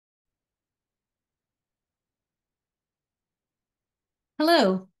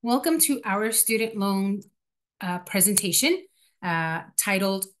Hello, welcome to our student loan presentation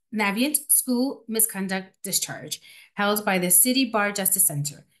titled Navient School Misconduct Discharge, held by the City Bar Justice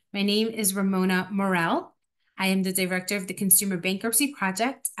Center. My name is Ramona Morel. I am the director of the Consumer Bankruptcy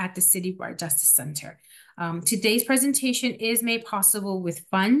Project at the City Bar Justice Center. Today's presentation is made possible with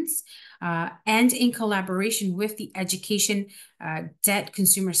funds and in collaboration with the Education Debt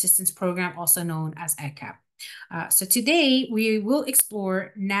Consumer Assistance Program, also known as EDCAP. So today we will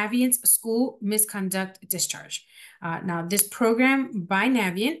explore Navient's School Misconduct Discharge. Now, this program by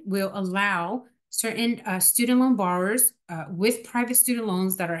Navient will allow certain student loan borrowers with private student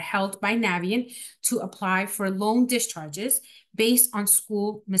loans that are held by Navient to apply for loan discharges based on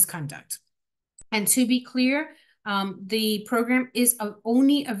school misconduct. And to be clear, the program is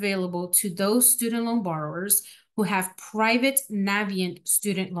only available to those student loan borrowers who have private Navient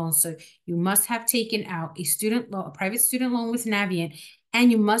student loans. So you must have taken out a private student loan with Navient,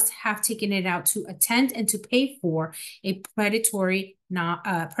 and you must have taken it out to attend and to pay for a predatory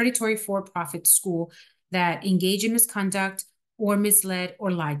for-profit school that engaged in misconduct or misled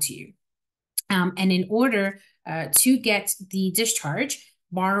or lied to you. And in order to get the discharge,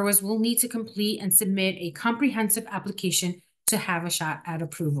 borrowers will need to complete and submit a comprehensive application to have a shot at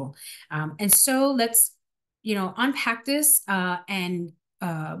approval. And so let's unpack this and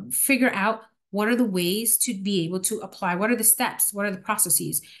figure out what are the ways to be able to apply, what are the steps, what are the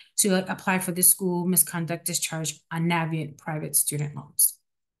processes to apply for the school misconduct discharge on Navient private student loans.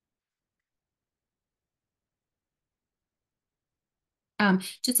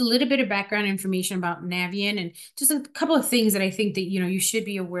 Just a little bit of background information about Navient and just a couple of things that I think that you should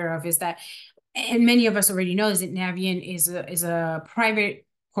be aware of is that, and many of us already know, is that Navient is a private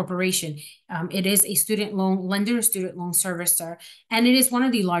corporation. It is a student loan lender, student loan servicer, and it is one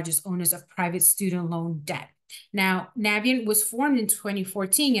of the largest owners of private student loan debt. Now, Navient was formed in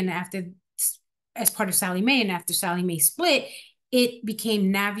 2014, and as part of Sallie Mae, and after Sallie Mae split, it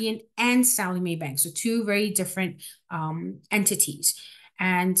became Navient and Sallie Mae Bank, so two very different entities.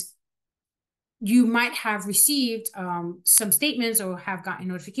 And you might have received some statements or have gotten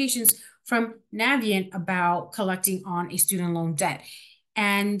notifications from Navient about collecting on a student loan debt.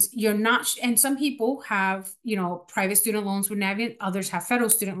 And you're not, and some people have, private student loans with Navient, others have federal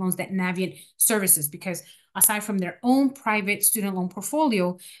student loans that Navient services, because aside from their own private student loan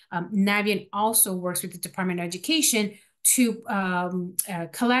portfolio, Navient also works with the Department of Education to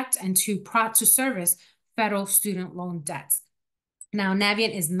collect and to service federal student loan debts. Now,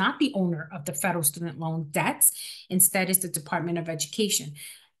 Navient is not the owner of the federal student loan debts. Instead, it's the Department of Education.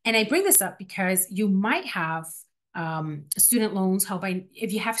 And I bring this up because you might have student loans held by,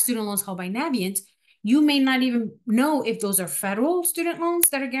 if you have student loans held by Navient, you may not even know if those are federal student loans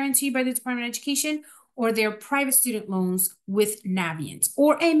that are guaranteed by the Department of Education, or they're private student loans with Navient,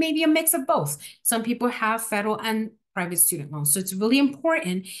 or maybe a mix of both. Some people have federal and private student loans. So it's really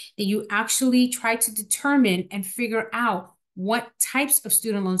important that you actually try to determine and figure out what types of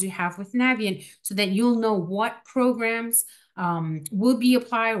student loans you have with Navient so that you'll know what programs will be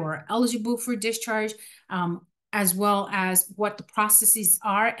applied or are eligible for discharge, as well as what the processes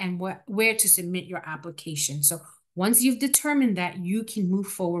are and where to submit your application. So once you've determined that, you can move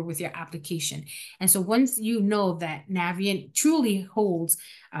forward with your application. And so once you know that Navient truly holds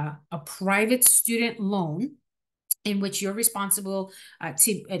a private student loan in which you're responsible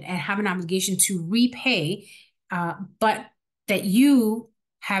to and have an obligation to repay, but that you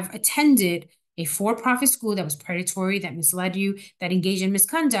have attended a for-profit school that was predatory, that misled you, that engaged in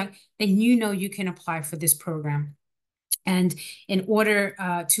misconduct, then you can apply for this program. And in order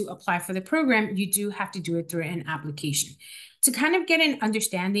to apply for the program, you do have to do it through an application. To kind of get an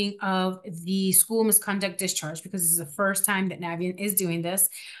understanding of the school misconduct discharge, because this is the first time that Navient is doing this,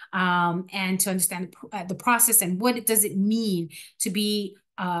 and to understand the process and what does it mean to be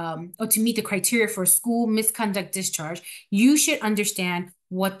or to meet the criteria for school misconduct discharge, you should understand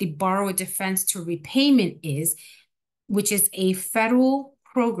what the borrower defense to repayment is, which is a federal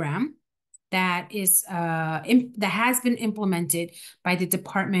program that is that has been implemented by the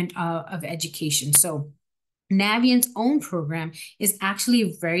Department of Education. So Navient's own program is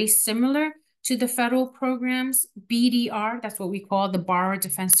actually very similar to the federal programs, BDR, that's what we call the Borrower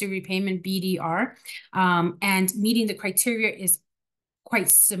Defense to Repayment, BDR, and meeting the criteria is quite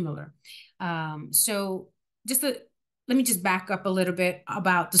similar. So let me just back up a little bit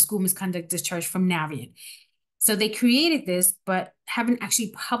about the school misconduct discharge from Navient. So they created this, but haven't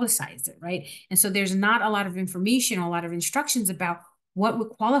actually publicized it, right? And so there's not a lot of information, a lot of instructions about what would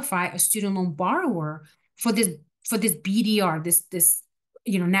qualify a student loan borrower for this BDR, this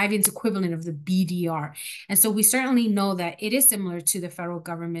Navient's equivalent of the BDR. And so we certainly know that it is similar to the federal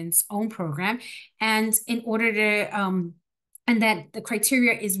government's own program. And in order to, and that the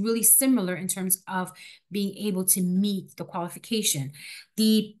criteria is really similar in terms of being able to meet the qualification.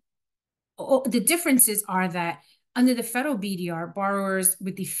 The differences are that under the federal BDR, borrowers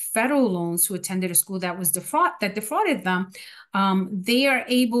with the federal loans who attended a school that defrauded them, they are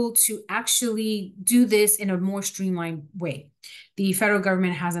able to actually do this in a more streamlined way. The federal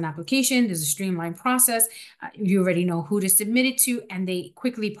government has an application. There's a streamlined process. You already know who to submit it to, and they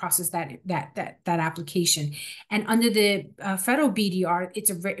quickly process that application. And under the federal BDR,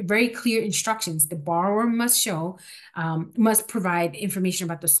 it's a very clear instructions. The borrower must provide information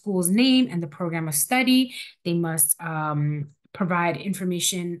about the school's name and the program of study. They must provide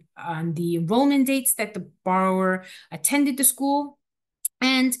information on the enrollment dates that the borrower attended the school,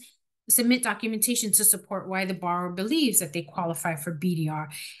 and submit documentation to support why the borrower believes that they qualify for BDR.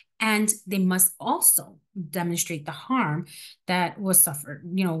 And they must also demonstrate the harm that was suffered.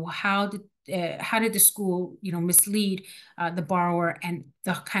 How did the school, mislead the borrower, and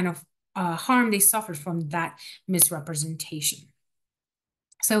the kind of harm they suffered from that misrepresentation.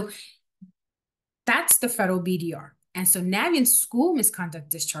 So that's the federal BDR. And so Navient's school misconduct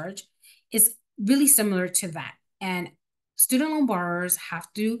discharge is really similar to that. And student loan borrowers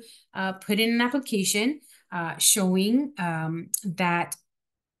have to put in an application showing that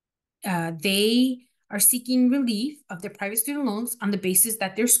they are seeking relief of their private student loans on the basis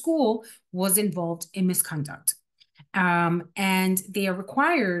that their school was involved in misconduct. And they are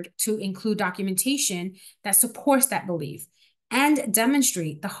required to include documentation that supports that belief and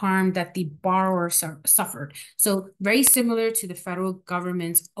demonstrate the harm that the borrower suffered. So very similar to the federal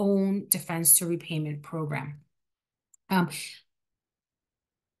government's own defense to repayment program.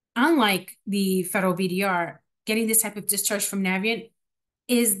 Unlike the federal BDR, getting this type of discharge from Navient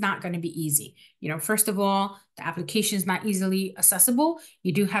is not going to be easy. First of all, the application is not easily accessible.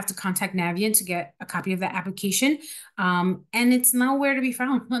 You do have to contact Navient to get a copy of that application. And it's nowhere to be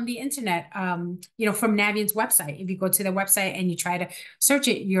found on the internet, from Navient's website. If you go to their website and you try to search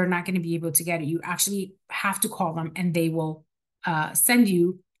it, you're not going to be able to get it. You actually have to call them, and they will send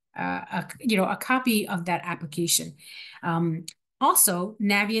you a copy of that application. Also,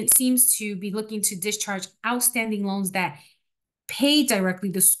 Navient seems to be looking to discharge outstanding loans that pay directly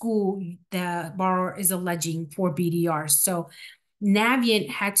the school the borrower is alleging for BDR. So Navient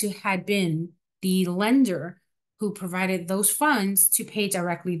had been the lender who provided those funds to pay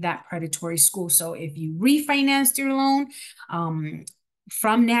directly that predatory school. So if you refinanced your loan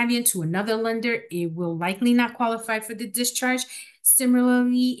from Navient to another lender, it will likely not qualify for the discharge.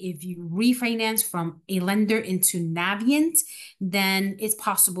 Similarly, if you refinance from a lender into Navient, then it's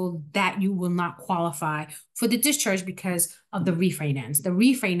possible that you will not qualify for the discharge because of the refinance. The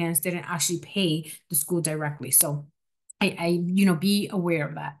refinance didn't actually pay the school directly. So be aware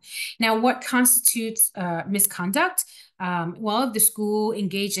of that. Now, what constitutes misconduct? Well, if the school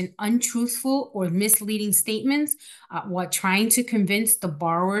engaged in untruthful or misleading statements while trying to convince the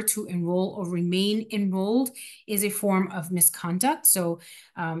borrower to enroll or remain enrolled is a form of misconduct. So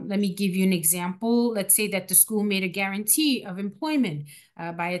let me give you an example. Let's say that the school made a guarantee of employment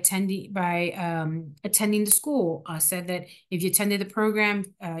by attending the school, said that if you attended the program,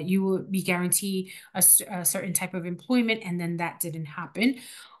 you would be guaranteed a certain type of employment, and then that didn't happen.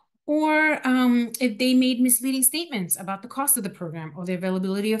 Or if they made misleading statements about the cost of the program or the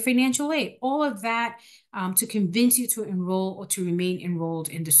availability of financial aid, all of that to convince you to enroll or to remain enrolled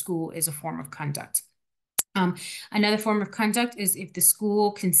in the school is a form of conduct. Another form of conduct is if the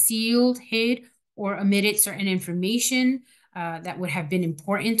school concealed, hid, or omitted certain information that would have been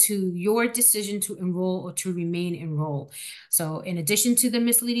important to your decision to enroll or to remain enrolled. So in addition to the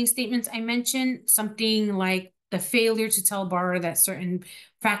misleading statements I mentioned, something like the failure to tell borrower that certain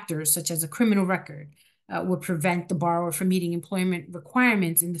factors, such as a criminal record, would prevent the borrower from meeting employment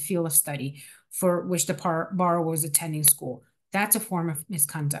requirements in the field of study for which the borrower was attending school. That's a form of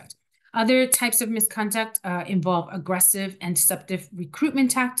misconduct. Other types of misconduct involve aggressive and deceptive recruitment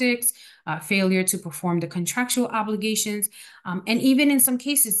tactics, failure to perform the contractual obligations, and even in some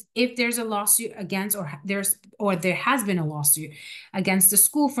cases, if there's a lawsuit against or there has been a lawsuit against the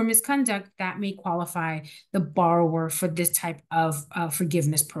school for misconduct, that may qualify the borrower for this type of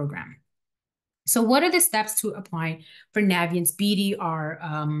forgiveness program. So what are the steps to apply for Navient's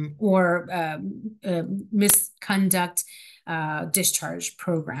BDR or misconduct discharge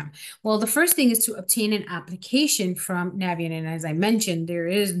program? Well, the first thing is to obtain an application from Navient. And as I mentioned, there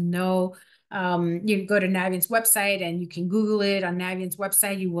is no You can go to Navient's website and you can Google it on Navient's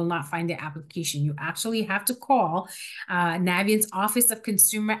website. You will not find the application. You actually have to call Navient's Office of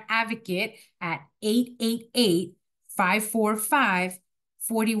Consumer Advocate at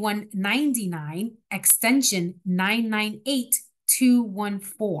 888-545-4199, extension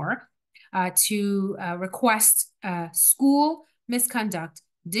 998214, to request school misconduct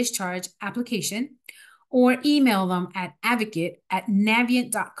discharge application, or email them at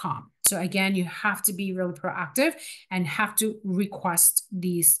advocate@navient.com. So again, you have to be really proactive and have to request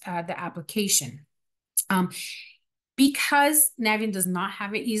the application. Because Navient does not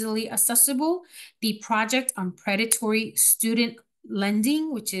have it easily accessible, the Project on Predatory Student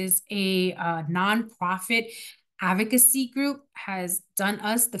Lending, which is a nonprofit advocacy group, has done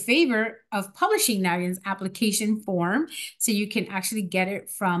us the favor of publishing Navient's application form. So you can actually get it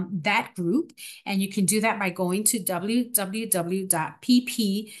from that group. And you can do that by going to www.ppsl.org.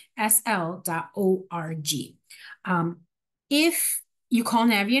 If you call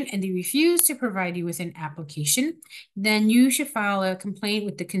Navient and they refuse to provide you with an application, then you should file a complaint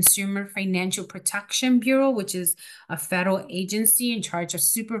with the Consumer Financial Protection Bureau, which is a federal agency in charge of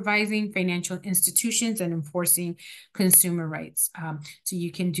supervising financial institutions and enforcing consumer rights. So you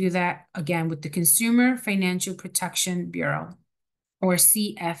can do that again with the Consumer Financial Protection Bureau, or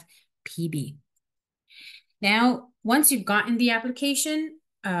CFPB. Now, once you've gotten the application,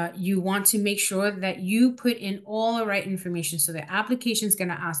 you want to make sure that you put in all the right information. So the application is going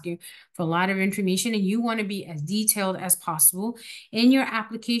to ask you for a lot of information, and you want to be as detailed as possible. In your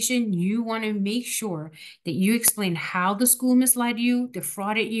application, you want to make sure that you explain how the school misled you,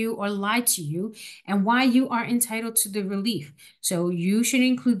 defrauded you, or lied to you, and why you are entitled to the relief. So you should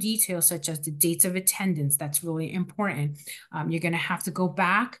include details such as the dates of attendance. That's really important. You're going to have to go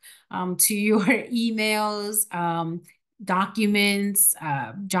back to your emails, documents,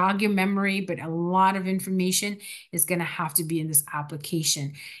 jog your memory, but a lot of information is going to have to be in this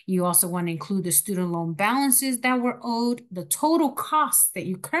application. You also want to include the student loan balances that were owed, the total costs that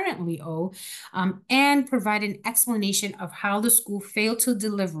you currently owe, and provide an explanation of how the school failed to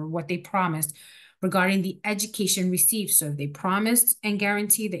deliver what they promised regarding the education received. So they promised and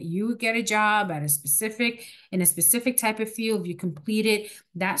guaranteed that you would get a job in a specific type of field. If you completed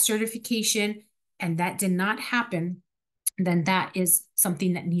that certification and that did not happen, then that is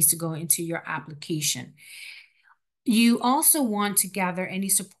something that needs to go into your application. You also want to gather any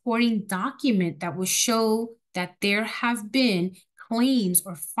supporting document that will show that there have been claims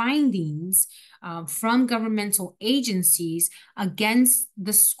or findings from governmental agencies against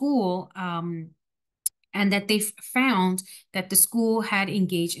the school, and that they found that the school had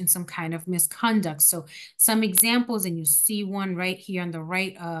engaged in some kind of misconduct. So some examples, and you see one right here on the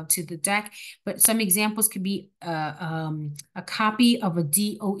right to the deck, but some examples could be a copy of a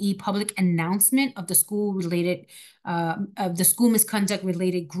DOE public announcement of the school misconduct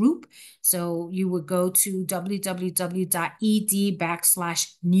related group. So you would go to www.ed/news,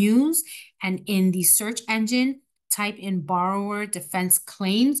 and in the search engine, type in borrower defense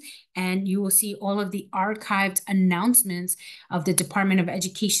claims, and you will see all of the archived announcements of the Department of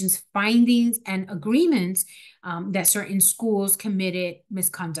Education's findings and agreements that certain schools committed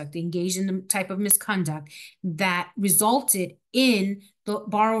misconduct, engaged in the type of misconduct that resulted in the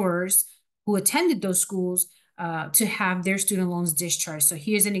borrowers who attended those schools to have their student loans discharged. So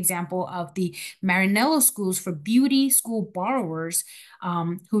here's an example of the Marinello schools for beauty school borrowers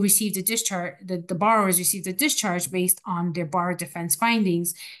who received a discharge. The borrowers received a discharge based on their borrower defense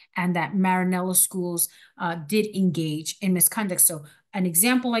findings, and that Marinello schools did engage in misconduct. So an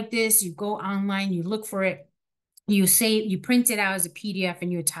example like this, you go online, you look for it, you print it out as a PDF,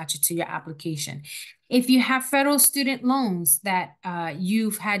 and you attach it to your application. If you have federal student loans that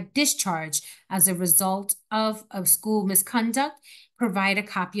you've had discharged as a result of school misconduct, provide a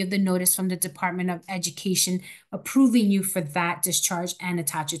copy of the notice from the Department of Education approving you for that discharge and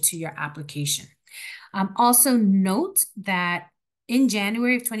attach it to your application. Also note that in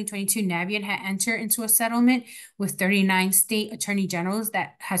January of 2022, Navient had entered into a settlement with 39 state attorney generals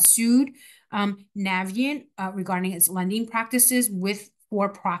that has sued Navient regarding its lending practices with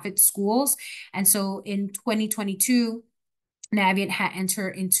for-profit schools. And so in 2022, Navient had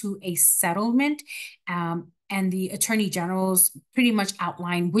entered into a settlement, and the attorney generals pretty much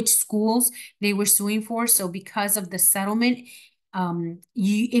outlined which schools they were suing for. So because of the settlement,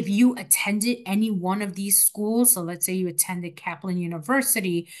 if you attended any one of these schools, so let's say you attended Kaplan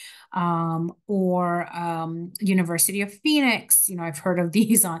University or University of Phoenix, I've heard of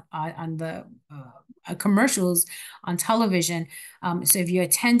these on the commercials on television. So if you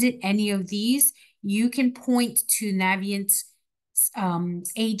attended any of these, you can point to Navient's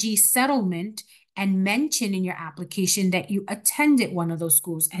AG settlement and mention in your application that you attended one of those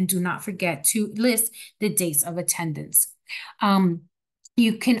schools, and do not forget to list the dates of attendance.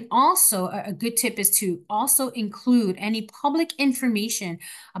 You can also, a good tip is to also include any public information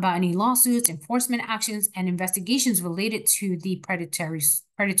about any lawsuits, enforcement actions, and investigations related to the predatory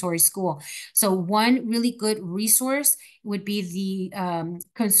school. So one really good resource would be the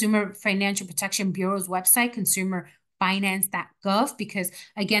Consumer Financial Protection Bureau's website, consumerfinance.gov, because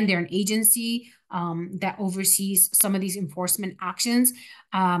again, they're an agency that oversees some of these enforcement actions.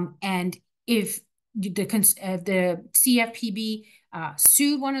 And if the CFPB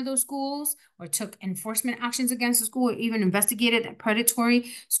sued one of those schools or took enforcement actions against the school, or even investigated a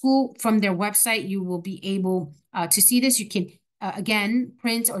predatory school, from their website, you will be able to see this. You can, again,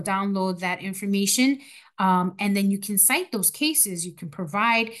 print or download that information, and then you can cite those cases. You can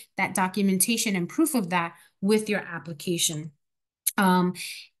provide that documentation and proof of that with your application.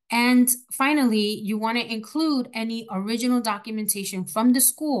 And finally, you want to include any original documentation from the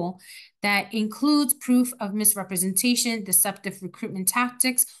school that includes proof of misrepresentation, deceptive recruitment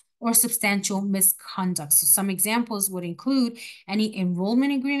tactics, or substantial misconduct. So some examples would include any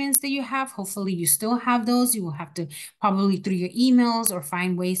enrollment agreements that you have. Hopefully you still have those. You will have to probably through your emails or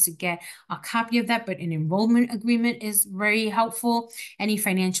find ways to get a copy of that, but an enrollment agreement is very helpful. Any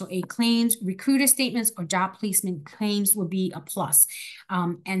financial aid claims, recruiter statements, or job placement claims would be a plus.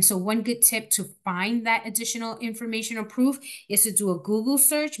 And so one good tip to find that additional information or proof is to do a Google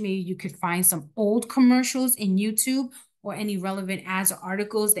search. Maybe you could find some old commercials in YouTube or any relevant ads or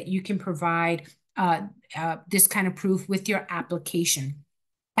articles that you can provide this kind of proof with your application.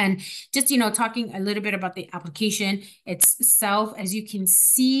 And just, talking a little bit about the application itself, as you can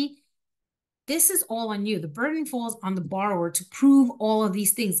see, this is all on you. The burden falls on the borrower to prove all of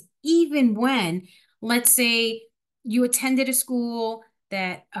these things, even when, let's say, you attended a school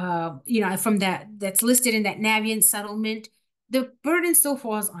that, that's listed in that Navient settlement. The burden still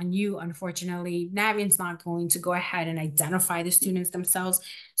falls on you, unfortunately. Navient's not going to go ahead and identify the students themselves.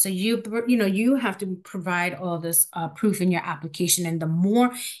 So you have to provide all this proof in your application. And the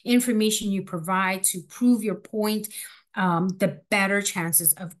more information you provide to prove your point, the better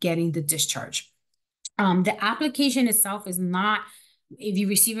chances of getting the discharge. The application itself is not, if you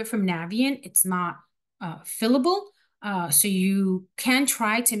receive it from Navient, it's not fillable. So you can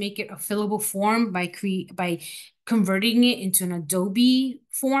try to make it a fillable form by converting it into an Adobe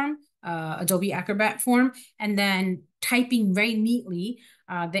form, Adobe Acrobat form, and then typing very neatly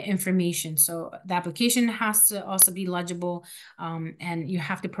the information. So the application has to also be legible, and you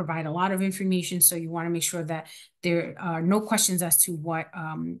have to provide a lot of information. So you want to make sure that there are no questions as to what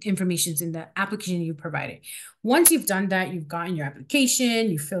information is in the application you provided. Once you've done that, you've gotten your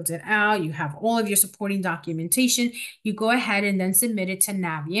application, you filled it out, you have all of your supporting documentation, you go ahead and then submit it to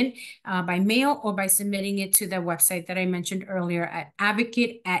Navient by mail or by submitting it to the website that I mentioned earlier at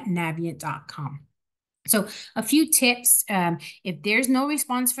advocate@navient.com. So a few tips, if there's no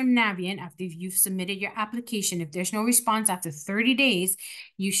response from Navient after you've submitted your application, if there's no response after 30 days,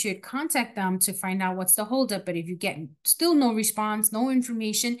 you should contact them to find out what's the holdup. But if you get still no response, no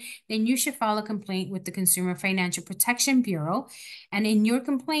information, then you should file a complaint with the Consumer Financial Protection Bureau. And in your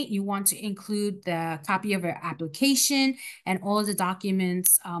complaint, you want to include the copy of your application and all the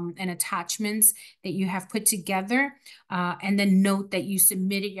documents and attachments that you have put together. And then note that you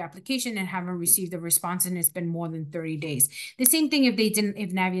submitted your application and haven't received a response and it's been more than 30 days. The same thing if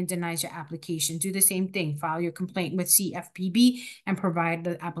Navient denies your application, do the same thing. File your complaint with CFPB and provide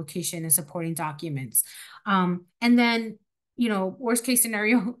the application and supporting documents. And then, worst case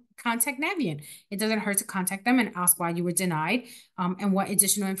scenario, contact Navient. It doesn't hurt to contact them and ask why you were denied and what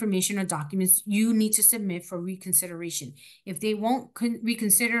additional information or documents you need to submit for reconsideration. If they won't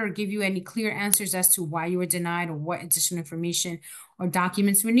reconsider or give you any clear answers as to why you were denied or what additional information or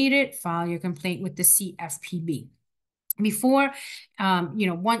documents were needed, file your complaint with the CFPB. Before,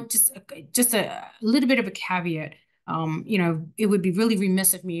 just a little bit of a caveat. It would be really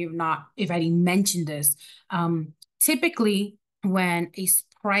remiss of me if I didn't mention this. Typically, when a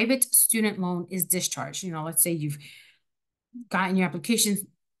private student loan is discharged, let's say you've gotten your application,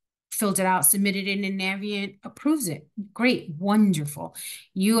 filled it out, submitted it in Navient, approves it. Great, wonderful.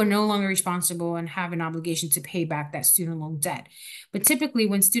 You are no longer responsible and have an obligation to pay back that student loan debt. But typically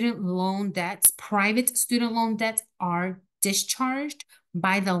when private student loan debts are discharged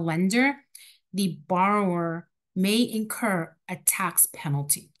by the lender, the borrower may incur a tax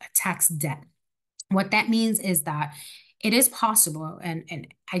penalty, a tax debt. What that means is that it is possible, and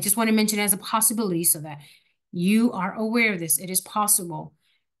I just want to mention it as a possibility so that you are aware of this. It is possible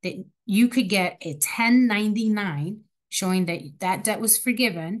that you could get a 1099 showing that that debt was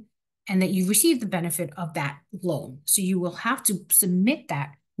forgiven and that you received the benefit of that loan. So you will have to submit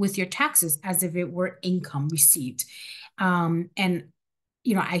that with your taxes as if it were income received. And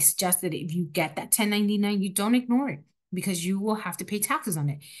I suggest that if you get that 1099, you don't ignore it because you will have to pay taxes on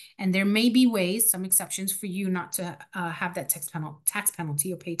it. And there may be ways, some exceptions for you not to have that tax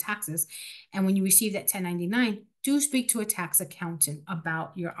penalty or pay taxes. And when you receive that 1099, do speak to a tax accountant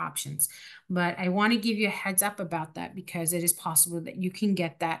about your options. But I want to give you a heads up about that because it is possible that you can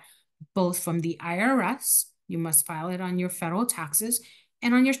get that both from the IRS. You must file it on your federal taxes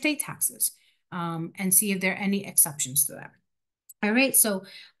and on your state taxes, and see if there are any exceptions to that. All right, so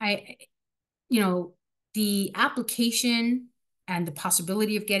the application and the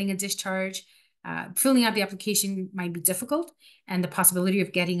possibility of getting a discharge, filling out the application might be difficult, and the possibility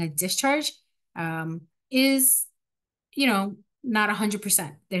of getting a discharge is, not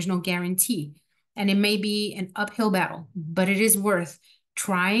 100%. There's no guarantee, and it may be an uphill battle, but it is worth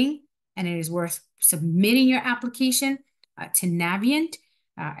trying, and it is worth submitting your application to Navient,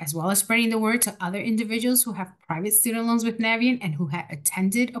 as well as spreading the word to other individuals who have private student loans with Navient and who had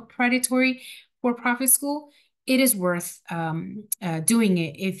attended a predatory for-profit school. It is worth doing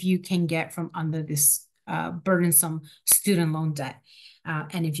it if you can get from under this burdensome student loan debt.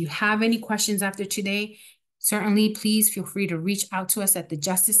 And if you have any questions after today, certainly please feel free to reach out to us at the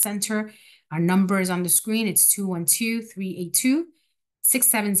Justice Center. Our number is on the screen. It's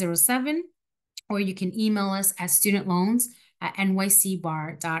 212-382-6707, or you can email us at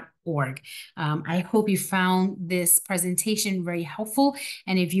studentloans@nycbar.org. I hope you found this presentation very helpful.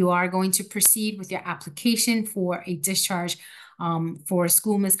 And if you are going to proceed with your application for a discharge for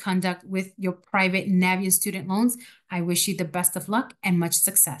school misconduct with your private Navient student loans, I wish you the best of luck and much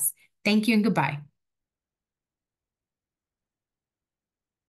success. Thank you and goodbye.